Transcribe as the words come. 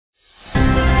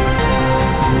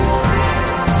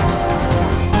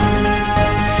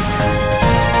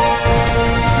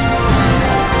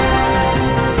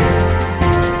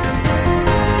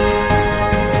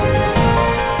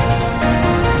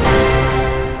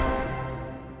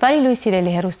Բարի լույս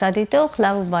սիրելի հեռուստադիտող,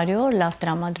 լավ ու բարի օր, լավ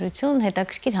տրամադրություն,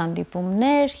 հետաքրքիր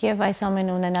հանդիպումներ եւ այս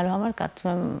ամենը ունենալու համար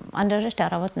կարծում եմ անհրաժեշտ է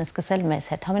առավոտն սկսել մեզ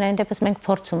հետ։ Համենայն դեպս մենք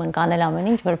փորձում ենք անել ամեն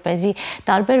ինչ, որպեսզի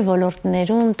տարբեր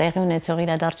ոլորտներում տեղի ունեցող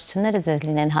իրադարձությունները ձեզ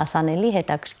լինեն հասանելի,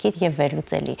 հետաքրքիր եւ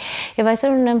վերլուծելի։ Եվ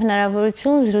այսօր ունեմ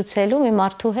հնարավորություն զրուցելու մի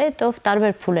մարդու հետ, ով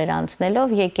տարբեր փուլեր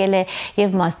անցնելով եկել է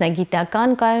եւ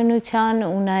մասնագիտական կայունության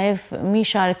ու նաեւ մի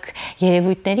շարք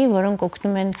երևույթների, որոնք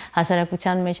օգնում են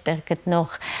հասարակության մեջ տեղ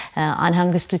գտնող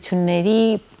անհանգստությունների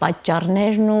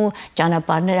պատճառներն ու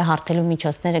ճանապարհները հարթելու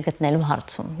միջոցները գտնելու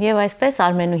հարցում։ Եվ այսպես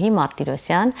Արմենուհի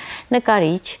Մարտիրոսյան,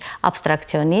 նկարիչ,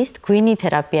 աբստրակցիոնիստ,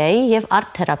 գունաթերապիայի եւ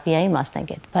արտ-թերապիայի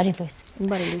մասնագետ։ Բարի լույս։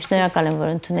 Բարի լույս։ Շնորհակալ եմ,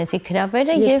 որ ընդունեցիք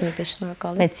հրավերը եւ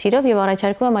շնորհակալ եմ։ Մեծ սիրով եւ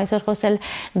առաջարկում եմ այսօր խոսել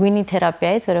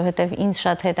գունաթերապիայից, որովհետեւ ինձ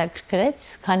շատ հետաքրքրեց,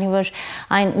 քանի որ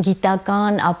այն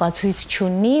գիտական ապացույց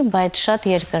չունի, բայց շատ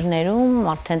երկրներում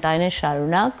արդեն տարիներ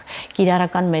շարունակ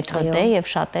կիրառական մեթոդ է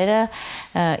եւ շատերը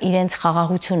իրենց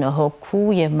խաղաղությունը, հոգու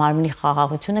եւ մարմնի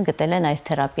խաղաղությունը գտել են այս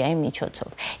թերապիայի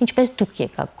միջոցով։ Ինչպես դուք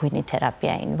եկաք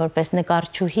գունաթերապիային, որպես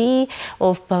նկարչուհի,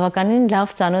 ով բավականին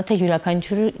լավ ծանոթ է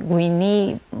յուրաքանչյուր գույնի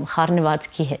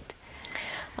խառնվածքի հետ։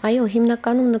 Այո,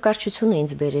 հիմնականում նկարչությունը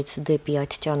ինձ բերեց դեպի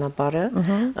այդ ճանապարհը,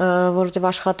 որովհետև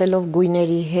աշխատելով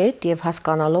գույների հետ եւ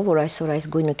հասկանալով, որ այսօր այս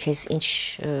գույնը քեզ ինչ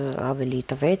ավելի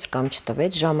տվեց կամ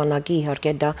չտվեց, ժամանակի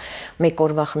իհարկե դա մեկ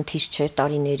օրվա խնդիր չէ,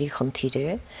 տարիների խնդիր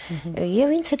է,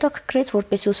 եւ ինձ հետաքրքրեց,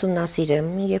 որպես ուսումնասիրեմ,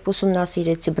 երբ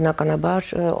ուսումնասիրեցի բնականաբար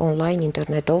on-line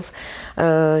ինտերնետով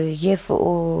եւ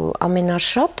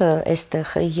ամենաշատը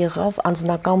այստեղ եղավ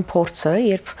անձնական փորձը,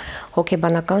 երբ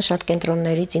հոգեբանական շատ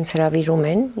կենտրոններից ինձ հրավիրում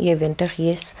են եւ այնտեղ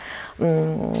ես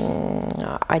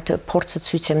այդ փորձը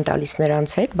ցույց եմ տալիս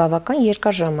նրանց հետ բավական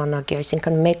երկար ժամանակ է,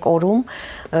 այսինքն մեկ օրում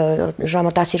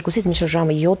ժամը 12-ից մինչև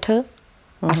ժամը 7-ը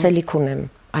ասելիք ունեմ,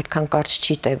 այդքան կարճ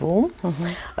չի տևում։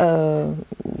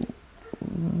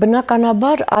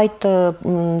 Բնականաբար այդ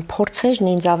փորձերն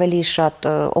ինձ ավելի շատ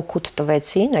օգուտ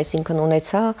տվեցին, այսինքն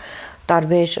ունեցա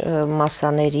տարբեր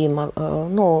մասաների,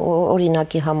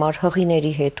 օրինակի համար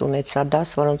հղիների հետ ունեցա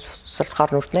դաս, որոնց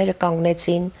սրտխառնուրդները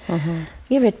կանգնեցին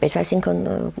եւ այդպես, այսինքն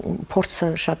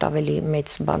փորձը շատ ավելի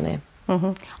մեծ բան է։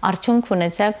 Արդյունք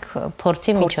ունեցաք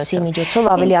փորձի միջոցով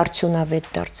ավելի արդյունավետ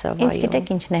դարձավ, այո։ Ինձ գիտեք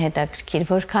ինչն է հետաքրքիր,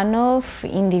 որքանով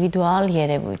ինդիվիդուալ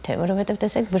երևույթ է, որովհետև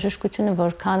տեսեք բժշկությունը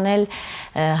որքան էլ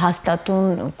հաստատուն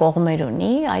կողմեր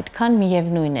ունի, այդքան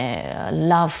միևնույն է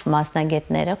լավ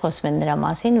մասնագետները խոսում են նրա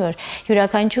մասին, որ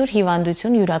յուրաքանչյուր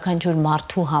հիվանդություն յուրաքանչյուր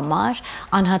մարդու համար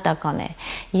անհատական է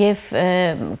եւ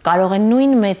կարող է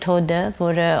նույն մեթոդը,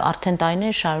 որը արդեն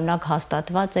տարիներ շարունակ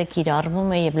հաստատված է,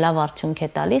 կիրառվում է եւ լավ արդյունք է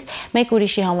տալիս, մեկ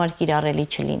ուրիշի համար կիրառելի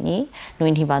չլինի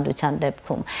նույն հիվանդության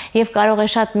դեպքում եւ կարող է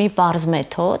շատ մի պարզ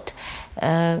մեթոդ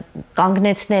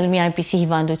կանգնեցնել մի այնպիսի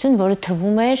հիվանդություն, որը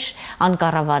թվում էր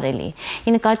անկառավարելի։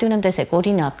 Ի նկատի ունեմ, տեսեք,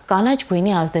 օրինակ, կանաչ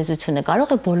գույնի ազդեցությունը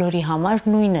կարող է բոլորի համար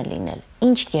նույնը լինել։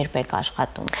 Ինչ կերպ եք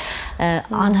աշխատում։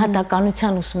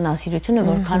 Անհատականության ուսումնասիրությունը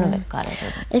որքանով է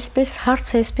կարևոր։ Այսպես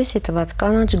հարցը այսպես է տված,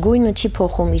 կանաչ գույնը չի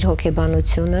փոխում իր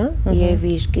հոգեբանությունը եւ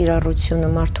իր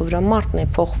կիրառությունը մարդու վրա, մարդն է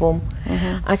փոխվում։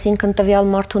 Այսինքն տվյալ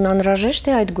մարդուն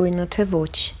անհրաժեշտ է այդ գույնը, թե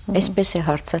ոչ։ Այսպես է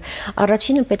հարցը։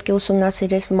 Առաջինը պետք է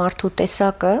ուսումնասիրես մարդու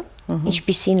տեսակը,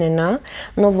 ինչպիսին է նա,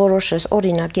 նոր որոշես,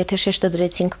 օրինակ, եթե շեշտը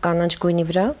դրեցինք կանաչ գույնի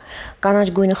վրա, կանաչ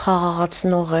գույնը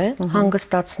խաղաղացնող է,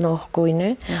 հանգստացնող գույն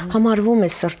է, համարվում է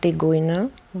սրտի գույնը,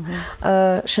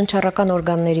 շնչառական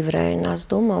օրգանների վրա են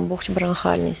ազդում, ամբողջ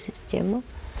բրանխիալնի սիստեմը։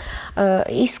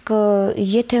 Իսկ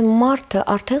եթե մարդը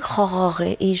արդեն խաղաղ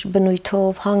է իր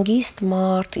բնույթով, հանգիստ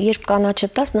մարդ, երբ կանաչը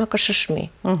տաս, նա կշշմի։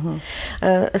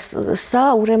 Սա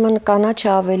ուրեմն կանաչը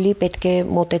ավելի պետք է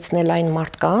մոտեցնել այն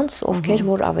մարդկանց, ովքեր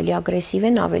որ ավելի ագրեսիվ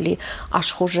են, ավելի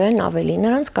աշխուժ են, ավելի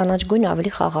նրանց կանաչ գույնը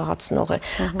ավելի խաղաղացնող է։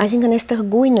 Այսինքն այստեղ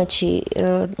գույնը չի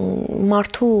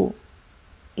մարդու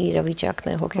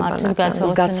իրավիճակն է հոգեբանական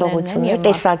զգացողությունները,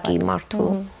 տեսակի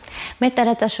մարդու։ Մեր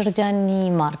տարածաշրջանի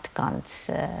մարդկանց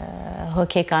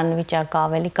հոգեկան վիճակը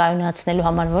ավելի կայունացնելու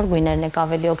համար որ գույներն եք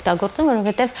ավելի օգտագործում,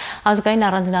 որովհետև ազգային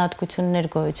առանձնահատկություններ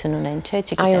գոյություն ունեն, չէ՞,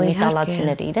 չգիտեմ,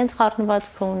 իտալացիները իրենց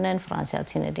խառնվածքը ունեն,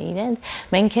 ֆրանսիացիները իրենց,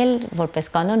 մենք էլ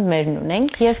որպես կանոն մերն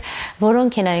ունենք եւ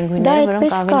որոնք են այն գույները,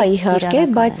 որոնք ավելի իհարկե,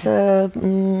 բայց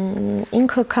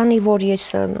ինքը քանի որ ես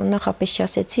նախապես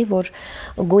ասեցի, որ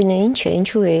գույնը ինչ է,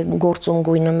 ինչու է գործում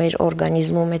գույնը մեր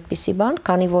օրգանիզմում այդպիսի բան,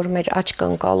 քանի որ մեր աչքը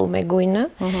ընկալում է գույնը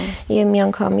եւ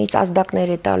միանգամից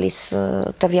ազդակներ է տալիս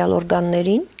տվյալ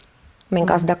օրգաններին,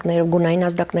 մենք ազդակներով, գունային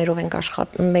ազդակներով ենք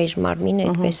աշխատում, մեր մարմինը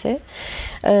այդպես է,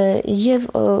 եւ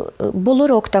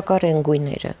բոլորը օգտակար են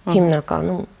գույները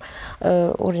հիմնականում,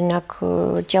 օրինակ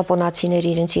ճապոնացիները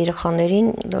իրենց երեխաներին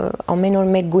ամեն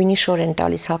օր մեկ գույնի շոր են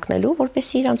տալիս հագնելու,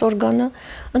 որպեսզի իրանց օրգանը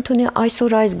ընդունի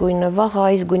այսօր այս գույնը, վաղ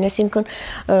այս գույնը, այսինքն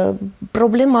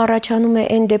խնդրեմ առաջանում է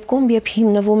այն դեպքում, երբ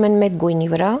հիմնվում են մեկ գույնի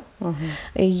վրա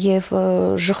եւ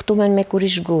ժխտում են մեկ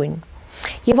ուրիշ գույն։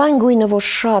 Եվ այն գույնը, որ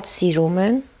շատ սիրում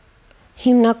են,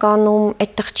 հիմնականում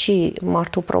այդտեղ չի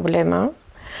մարդու խնդրեմը,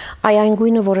 այն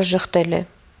գույնը, որը ժխտել է,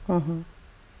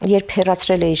 երբ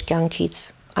հեռացրել է իր կյանքից,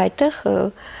 այդտեղ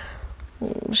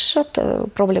շատ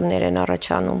խնդիրներ են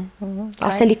առաջանում։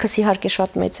 Ասելիքս իհարկե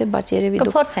շատ մեծ է, բայց երևի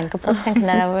դուք կփորձենք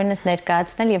հնարավորինս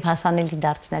ներկայացնել եւ հասանելի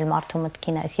դարձնել մարդու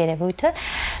մտքին այս երևույթը,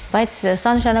 բայց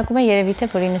սա նշանակում է երևի թե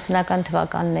որ 90-ական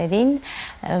թվականներին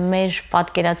մեր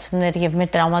պատկերացումները եւ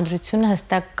մեր տրամադրությունը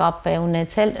հստակ կապ է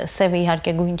ունեցել, սևը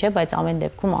իհարկե գույն չէ, բայց ամեն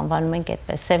դեպքում անվանում ենք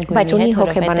այդպես, սև գույնի հետ,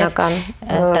 հոգեբանական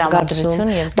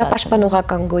տրամադրություն եւ դա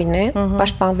պաշտպանողական գույն է,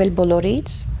 պաշտպանվել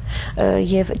բոլորից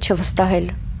եւ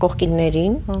չվստահել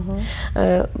կողքիններին,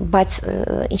 բայց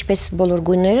ինչպես բոլոր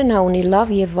գույները նա ունի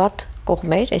լավ եւ վատ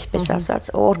կողմեր, այսպես ասած,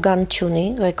 օրգան չունի,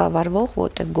 ղեկավարվող,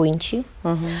 որտեղ գույն չի,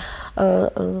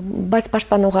 բայց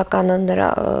պաշտպանողականը նրա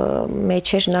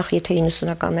մեջ էր նախ եթե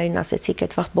 90-ականներին ասեցիք,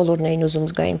 այդ վաղ բոլորն էին ուզում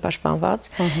զգային պաշտպանված,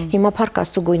 հիմա փառք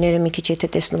Աստծո գույները մի քիչ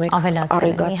եթե տեսնում եք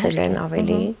առեգացել են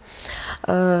ավելի,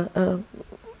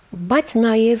 բայց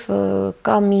նաեւ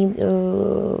կա մի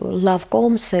լավ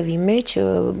կողմ սևի մեջ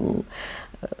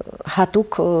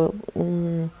հատուկ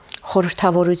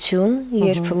խորհրդավորություն,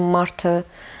 երբ մարդը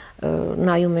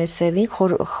նայում է սևին,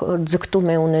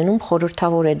 ձգտում է ունենում,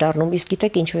 խորհրդավոր է դառնում, իսկ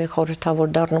գիտեք ինչու է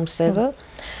խորհրդավոր դառնում սևը,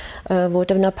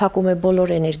 որովհետև նա փակում է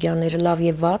բոլոր էներգիաները, լավ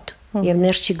եւ վատ, եւ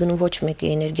ներս չի գնում ոչ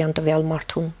մեկի էներգիան տվյալ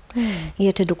մարդուն։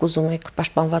 Եթե դուք ուզում եք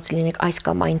պաշտպանված լինեք այս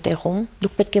կամ այն տեղում,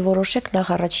 դուք պետք է որոշեք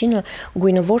նախ առաջինը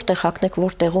գույնը որտեղ հագնեք,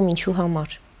 որտեղում, ինչու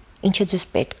համար, ինչ է ձեզ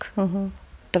պետք։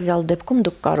 Տվյալ դեպքում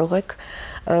դուք կարող եք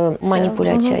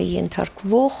մանիպուլյացիայի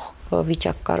ենթարկվող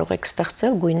վիճակ կարող եք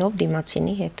ստեղծել գույնով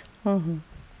դիմացինի հետ։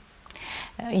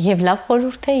 Եվ լավ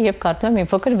խորհուրդ է, եւ կարծում եմ մի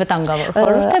փոքր վտանգավոր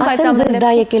խորհուրդ է, բայց ամեն դեպքում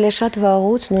դա եկել է շատ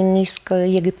վաղուց, նույնիսկ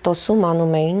Եգիպտոսում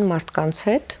անում էին մարդկանց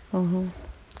հետ։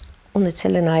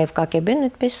 Ունեցել է նաեւ կակեբեն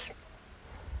այդպես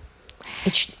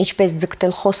ինչպես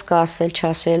ձգտել խոսքը ասել,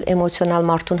 չասել, էմոցիոնալ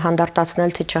մարդուն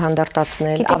հանդարտացնել, թե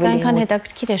չհանդարտացնել, ավելի այնքան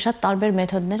հետաքրքիր է, շատ տարբեր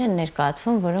մեթոդներ են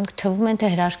ներկայացվում, որոնք թվում են թե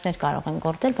հրաշքներ կարող են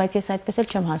գործել, բայց ես այդպես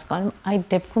էլ չեմ հասկանում, այդ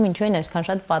դեպքում ինչու են այսքան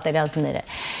շատ պատերազմները։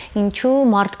 Ինչու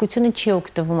մարդկությունը չի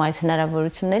օգտվում այս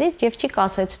հնարավորություններից եւ չի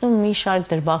կասեցնում մի շարք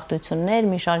դրբախտություններ,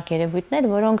 մի շարք երևույթներ,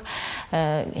 որոնք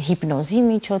հիպնոզի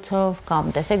միջոցով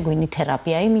կամ տեսեք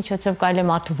գույնիթերապիայի միջոցով կարելի է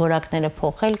մարդու որակները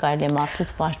փոխել, կարելի է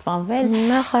մարդուց պաշտպանվել։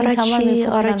 Նախ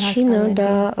առաջինը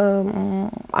դա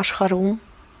աշխարհում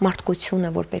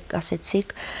մարդկությունը, որպես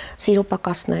ասեցիք, սիրո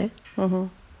պակասն է։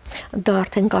 Դա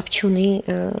արդեն կապ չունի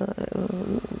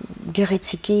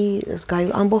գեղեցիկի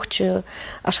զգայու ամբողջ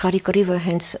աշխարհի կռիվը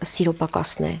հենց սիրո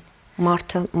պակասն է։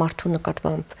 Մարդու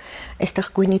նկատմամբ։ Այստեղ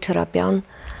գույնի թերապիան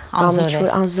կամ ինչ-որ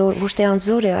անզոր, ոչ թե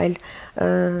անզոր է, այլ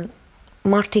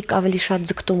մարդիկ ավելի շատ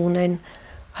ձգտում ունեն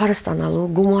հարստանալու,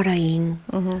 գումարային,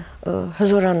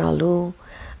 հզորանալու,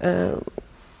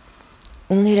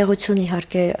 ներողություն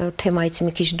իհարկե թեմայից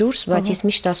մի քիչ դուրս, բայց ես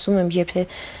միշտ ասում եմ, երբ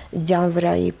ձյան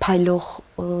վրայի փայլող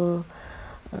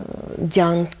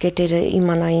ձյան կետերը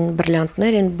իմանային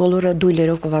բրիլյանտներ են, բոլորը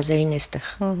դույլերով կվազեին այստեղ,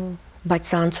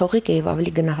 բայց սա անցողիկ է եւ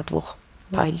ավելի գնահատվող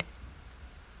փայլ։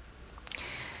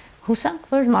 Հուսանք,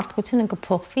 որ մարդկությունը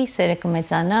կփոխվի, սերը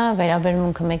կմեծանա,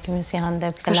 վերաբերմունքը մեկի մյուսի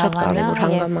հանդեպ կլավանա, շատ կարևոր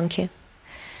հանգամանք է։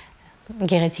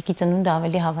 Գեղեցիկի ծնունդը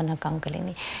ավելի հավանական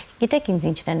կլինի։ Գիտեք ինձ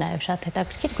ինչն է նաև շատ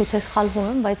հետաքրքիր, գուցե սխալվում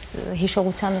եմ, բայց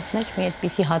հիշողությանս մեջ մի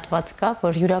այդպիսի հատված կա,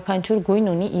 որ յուրաքանչյուր գույն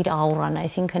ունի իր աուրան,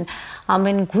 այսինքն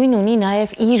ամեն գույն ունի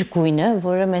նաև իր գույնը,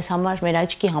 որը մեզ համար, մեր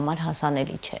աչքի համար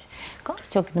հասանելի չէ։ Կա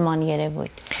արդյոք նման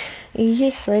երևույթ։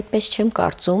 Ես այդպես չեմ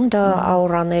կարծում, դա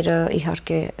աուրաները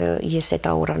իհարկե ես այդ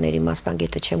աուրաների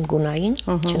մասնագետը չեմ գունային,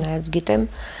 չնայած գիտեմ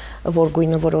որ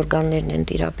գույնը որ օրգաններն են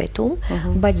տիրապետում,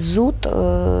 բայց զուտ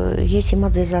ես հիմա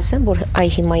ձեզ ասեմ, որ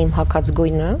այ հիմա իմ հագած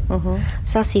գույնը,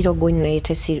 սա սիրո գույնն է,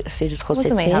 եթե սիրուց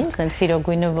խոսեցինք, սիրո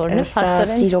գույնը որն է, սա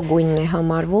սիրո գույնն է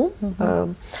համարվում,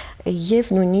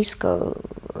 եւ նույնիսկ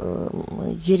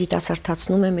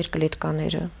երիտասարդացնում է մեր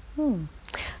կլետկաները,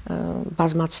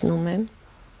 բազմացնում է,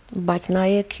 բայց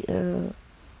նայեք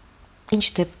ինչ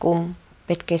դեպքում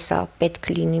պետք է սա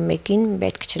պետք լինի մեկին,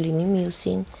 պետք չլինի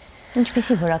մյուսին։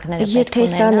 Ինչպիսի որակներ է պետք Եթե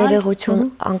սա ներողություն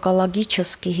անկալագի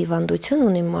չսկի հիվանդություն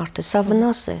ունի մարդը, սա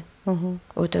վնաս է,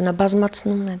 որտեղ նա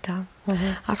բազմացնում է դա։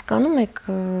 Հասկանում եք,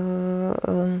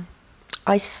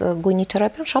 այս գույնի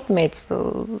թերապիան շատ մեծ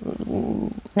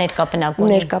ներկապնակ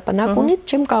ունի,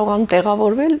 չեմ կարողանում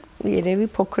տեղավորվել, երևի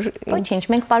փոքր Ոչինչ,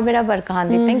 մենք պարբերաբար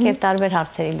կհանդիպենք եւ տարբեր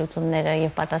հարցերի լուծումները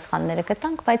եւ պատասխանները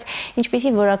կտանք, բայց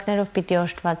ինչպիսի որակներով պիտի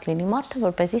օժտված լինի մարդը,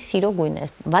 որպեսզի սիրո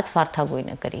գույնը, բաց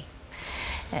վարդագույնը կրի։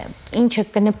 Ինչը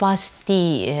կնպաստի,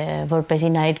 որպեսզի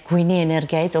նա այդ գույնի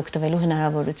էներգիայից օգտվելու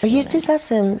հնարավորություն ունենա։ Ես դες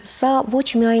ասեմ, սա ոչ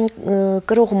միայն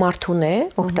կրող մարդուն է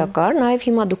օգտակար, նաև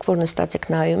հիմա դուք որ նստած եք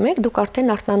նայում եք, դուք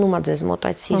արդեն արթնանում ա ձեզ մոտ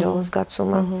այդ սիրո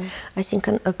զգացումը։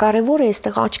 Այսինքն կարևորը է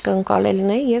այստեղ աչքը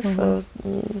ընկալելն է եւ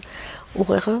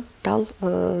ուղեղը տալ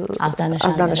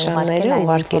ազդանշանները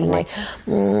ուղարկելն է։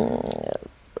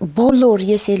 Բոլոր,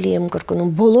 ես էլի եմ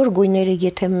կրկնում, բոլոր գույները,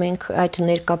 եթե մենք այդ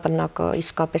ներկապնակը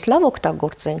իսկապես լավ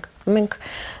օգտագործենք, մենք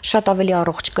շատ ավելի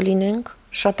առողջ կլինենք,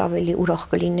 շատ ավելի ուրախ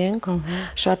կլինենք,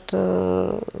 շատ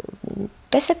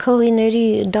տեսեք հղիների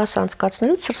դաս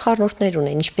անցկացնելու սրտխառնուրդներ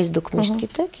ունեն, ինչպես դուք միշտ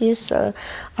գիտեք, ես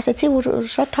ասացի, որ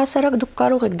շատ հասարակ դուք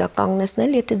կարող եք դա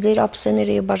կանգնեցնել, եթե ձեր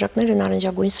ափսեները եւ բաժակները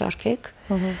նարնջագույն սարքեք,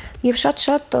 եւ շատ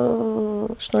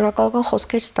շնորհակալական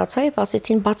խոսքեր ստացա եւ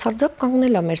ասեցին բացարձակ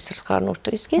կանգնել է մեր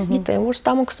սրտխառնուրդը, իսկ ես գիտեմ, որ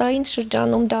ստամոքսային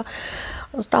շրջանում դա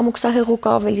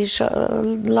ստամոքսահեղուկը ավելի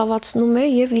լավացնում է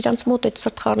եւ իրանց մոտ այդ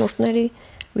սրտխառնուրդների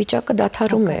վիճակը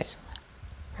դադարում է։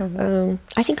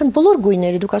 Այսինքն բոլոր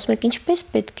գույները դուք ասում եք ինչպես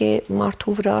պետք է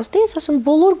մարդու վրա ազդի, ես ասում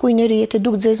բոլոր գույները, եթե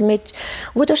դուք ձեզ մեջ,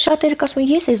 որտեղ շատերը ասում են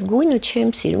ես այս գույնը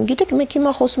չեմ սիրում, գիտեք մենք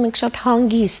հիմա խոսում ենք շատ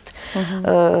հանգիստ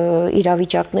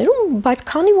իրավիճակներում, բայց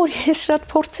քանի որ ես շատ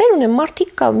փորձեր ունեմ,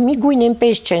 մարդիկ կա մի գույն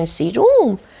այնպես չեն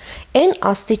սիրում, այն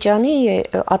աստիճանի է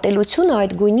ատելությունը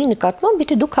այդ գույնի նկատմամբ,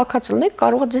 եթե դուք հակացնեք,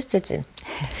 կարող է ձեզ ծեծեն։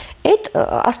 Այդ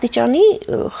աստիճանի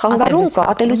խանգարում կա,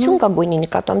 ատելություն կա գույնի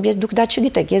նկատմամբ, ես դուք դա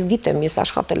չգիտեք, ես գիտեմ, ես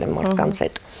աշխատել եմ մարդկանց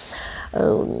հետ։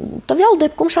 Տվյալ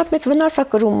դեպքում շատ մեծ վնաս է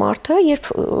կրում մարդը, երբ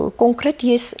կոնկրետ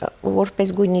ես որպես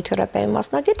գույնի թերապիայի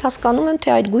մասնագետ հասկանում եմ,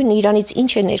 թե այդ գույնը իրանից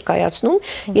ինչ է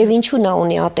ներկայացնում եւ ինչու նա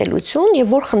ունի ատելություն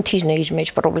եւ որ խնդիրն է իր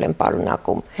մեջ պրոբլեմ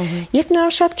պարունակում։ Երբ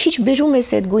նրան շատ քիչ բերում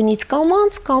ես այդ գույնից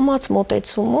կամած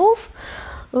մոտեցումով,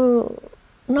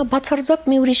 նա բացարձակ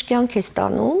մի ուրիշ կյանք է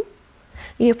ստանում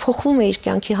եւ փոխվում է իր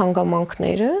կյանքի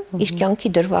հանգամանքները, իր կյանքի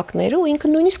դրվագները ու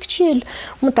ինքը նույնիսկ չի էլ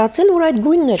մտածել, որ այդ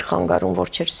գույնն էր խանգարում,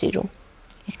 որ չէր սիրում։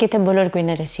 Իսկ եթե բոլոր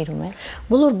գույները սիրում ես։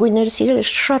 Բոլոր գույները սիրելը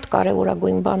շատ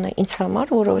կարևորագույն բան է ինձ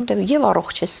համար, որովհետեւ եւ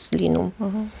առողջ ես լինում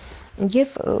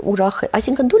եւ ուրախ,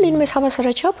 այսինքն դու լինում ես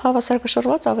հավասարաչափ,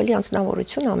 հավասարակշռված ավելի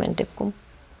անձնավորություն ամեն դեպքում։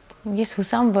 Ես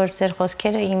հուսամ, որ ձեր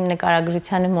խոսքերը իմ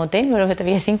նկարագրությանը մոտ են, որովհետև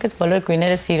ես ինքս բոլոր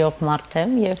գույները սիրող մարդ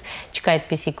եմ եւ չկա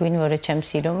այդպիսի գույն, որը չեմ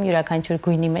սիրում, յուրաքանչյուր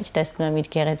գույնի մեջ տեսնում եմ իր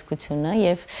գեղեցկությունը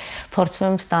եւ փորձում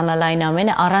եմ ստանալ այն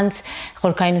ամենը առանց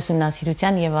խորքային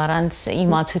ուսումնասիրության եւ առանց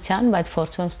իմացության, բայց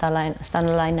փորձում եմ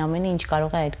ստանալ այն ամենը, ինչ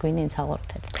կարող է այդ գույնը ինձ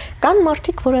հաղորդել։ Կան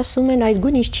մարդիկ, որ ասում են այդ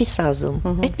գույնը չի սազում,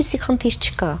 այդպիսի խնդիր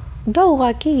չկա։ Դա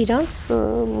ուղղակի իրանց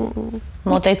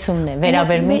մոտեցումն է,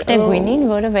 վերաբերմունքն է գույնին,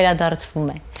 որը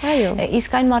վերադարձվում է։ Այո։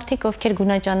 Իսկ այն մարդիկ, ովքեր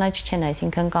գունաճանաչ չեն,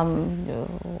 այսինքն կամ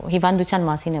հիվանդության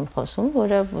մասին եմ խոսում,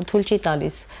 որը թույլ չի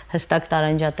տալիս հստակ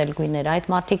տարանջատել գույները, այդ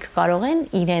մարդիկ կարող են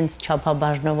իրենց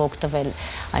չափաբաժնով օգտվել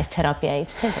այս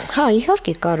թերապիայից, թե ոչ։ Հա,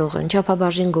 իհարկե կարող են,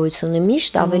 չափաբաժին գոյությունը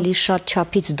միշտ ավելի շատ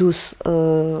չափից դուրս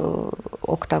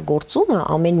օգտագործումը,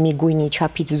 ամեն մի գույնի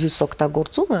չափից դուրս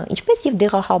օգտագործումը, ինչպես եւ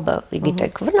դեղահաբը,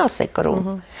 գիտեք, վնաս է կրում։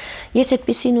 Ես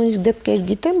այդպիսի նույնիսկ դեպքեր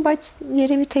գիտեմ, բայց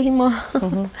երևի թե հիմա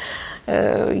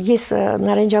ես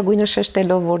նարնջագույնը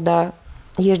շեշտելով, որ դա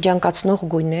երջանկացնող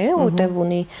գույն է, որտեղ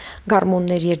ունի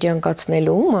գարմոններ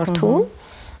երջանկացնելու մարդուն,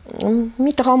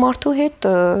 մի տղամարդու հետ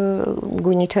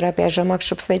գույնի թերապիայի ժամանակ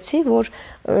շփվեցի, որ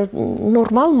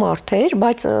նորմալ մարդ էր,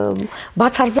 բայց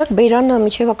բացարձակ բերանը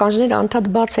միջև ականջները անդադ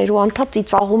բաց էր ու անդադ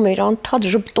ծիծաղում էր, անդադ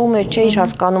ժպտում էր, չէի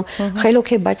հասկանում,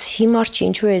 խելոք է, բայց հիմար չի,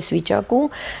 ինչու է այս վիճակում,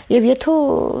 եւ եթե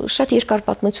շատ երկար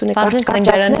պատմություն է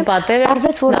կարճացնեմ,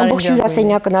 պարզեց, որ ամբողջ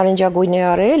հյուրասենյակը նարնջագույն է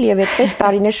արել եւ այդպես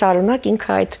տարիներ շարունակ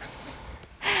ինքը այդ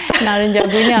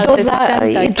նարնջագույնի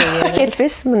ատելության տակ է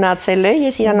այդպես մնացել է,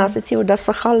 ես իրան ասեցի, որ դա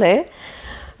սխալ է,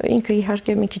 ինքը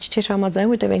իհարկե մի քիչ չէր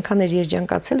համաձայնում, որտեղ այնքան էր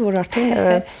երջանկացել, որ արդեն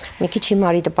մի քիչ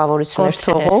հիմարի տպավորություն էր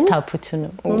թողում,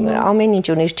 ամեն ինչ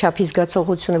ունի իր չափի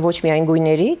զգացողությունը ոչ միայն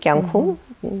գույների կյանքում,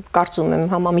 կարծում եմ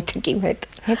համամիտ իմ հետ։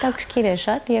 Հետաքրքիր է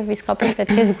շատ եւ իսկապես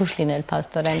պետք է զգուշ լինել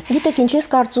փաստորեն։ Գիտեք ինչ, ես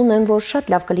կարծում եմ, որ շատ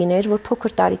լավ կլիներ, որ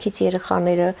փոքր տարիքից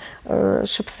երեխաները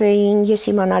շփվեին, ես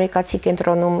հիմա Նարեկացի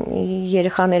կենտրոնում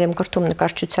երեխաներ եմ կրթում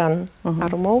նկարչության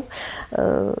առումով,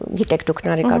 գիտեք դուք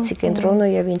Նարեկացի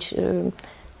կենտրոնը եւ ինչ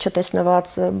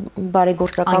չտեսնված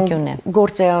բարեգործական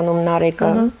գործ է անում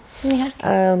Նարեկը։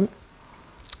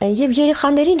 Եվ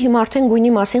երեխաներին հիմա արդեն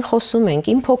գույնի մասին խոսում ենք։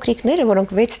 Իմ փոքրիկները,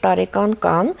 որոնք 6 տարեկան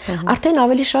կան, արդեն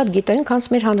ավելի շատ գիտեն, քան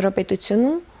մեր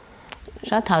հանրապետությունում։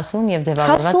 Շատ հասուն եւ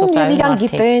ձևավորված օգտայում մարդիկ։ Իրան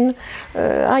գիտեն,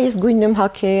 այս գույնն եմ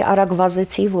հագե, արագ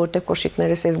վազեցի, որտեղ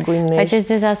կոշիկներս էս գույնն էր։ Բայց ես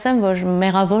ձեզ ասեմ, որ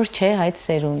մեղավոր չէ այդ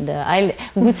սերունդը, այլ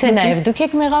գուցե նաեւ դուք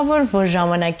եք մեղավոր, որ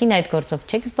ժամանակին այդ գործով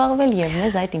չեք զբաղվել եւ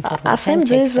մեզ այդ ինֆորմացիան չեք տվել։ Ասեմ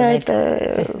ձեզ այդ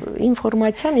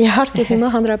ինֆորմացիան իհարկե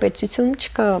հիմա հանրապետությունում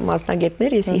չկա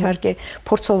մասնագետներ, ես իհարկե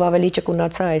փորձով ավելի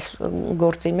ճկունացա այս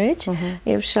գործի մեջ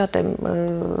եւ շատ եմ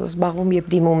զբաղվում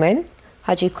եւ դիմում են,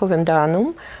 հաճույքով եմ դա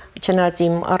անում։ Չնայած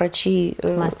իմ առաջի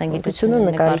մասնագիտությունը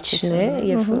նկարիչն է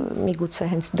եւ միգուցե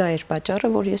հենց դա էր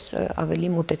պատճառը, որ ես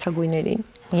ավելի մոտեցա գույներին։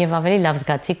 Եվ ավելի լավ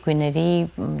զգացի գույների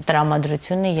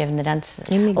տրամադրությունը եւ նրանց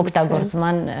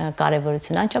օգտագործման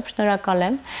կարեւորությունը։ Անչափ շնորհակալ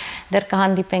եմ։ Դեռ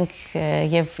կհանդիպենք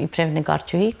եւ իբրև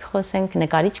նկարչուհի կխոսենք,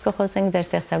 նկարիչ կխոսենք ձեր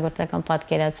ստեղծագործական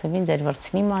պատկերացումին, ձեր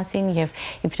վրձնի մասին եւ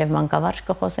իբրև մանկավարժ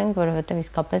կխոսենք, որովհետեւ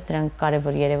իսկապես դրանք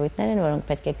կարեւոր երևույթներ են, որոնք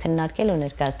պետք է քննարկել ու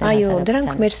ներկայացնել հասարակությանը։ Այո,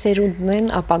 դրանք մեր սերունդն են,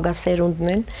 ապագա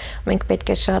սերունդն են։ Մենք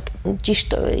պետք է շատ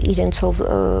ճիշտ իրենցով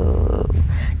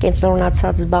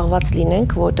կենտրոնացած զբաղված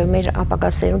լինենք, որտեղ մեր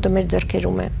ապագա սերունդը մեր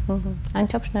ձեռքերում է։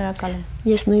 Անչափ շնորհակալ եմ։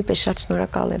 Ես նույնպես շատ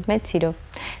շնորհակալ եմ։ Մեծ սիրով։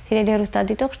 Սիրելի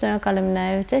հեռուստադիտող, շնորհակալ եմ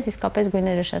նաև ձեզ, իսկապես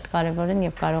գույները շատ կարևոր են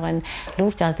եւ կարող են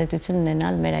լուրջ ազդեցություն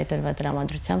ունենալ մեր այդ օրվա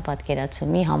տրամադրության,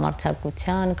 պատկերացումի,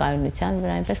 համարձակության, կայունության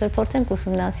վրա, այնպես որ փորձենք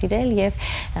ուսումնասիրել եւ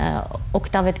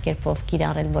օգտավետ կերպով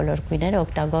կիրառել բոլոր գույները,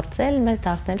 օգտագործել, մեզ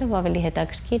դարձնելով ավելի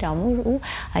հետաքրքիր, ամուր ու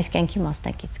այս կյանքի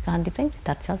մասնակից։ Կհանդիպենք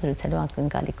դարձյալ զրուցելու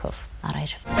ակնկալիքով։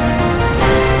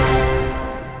 Առայժմ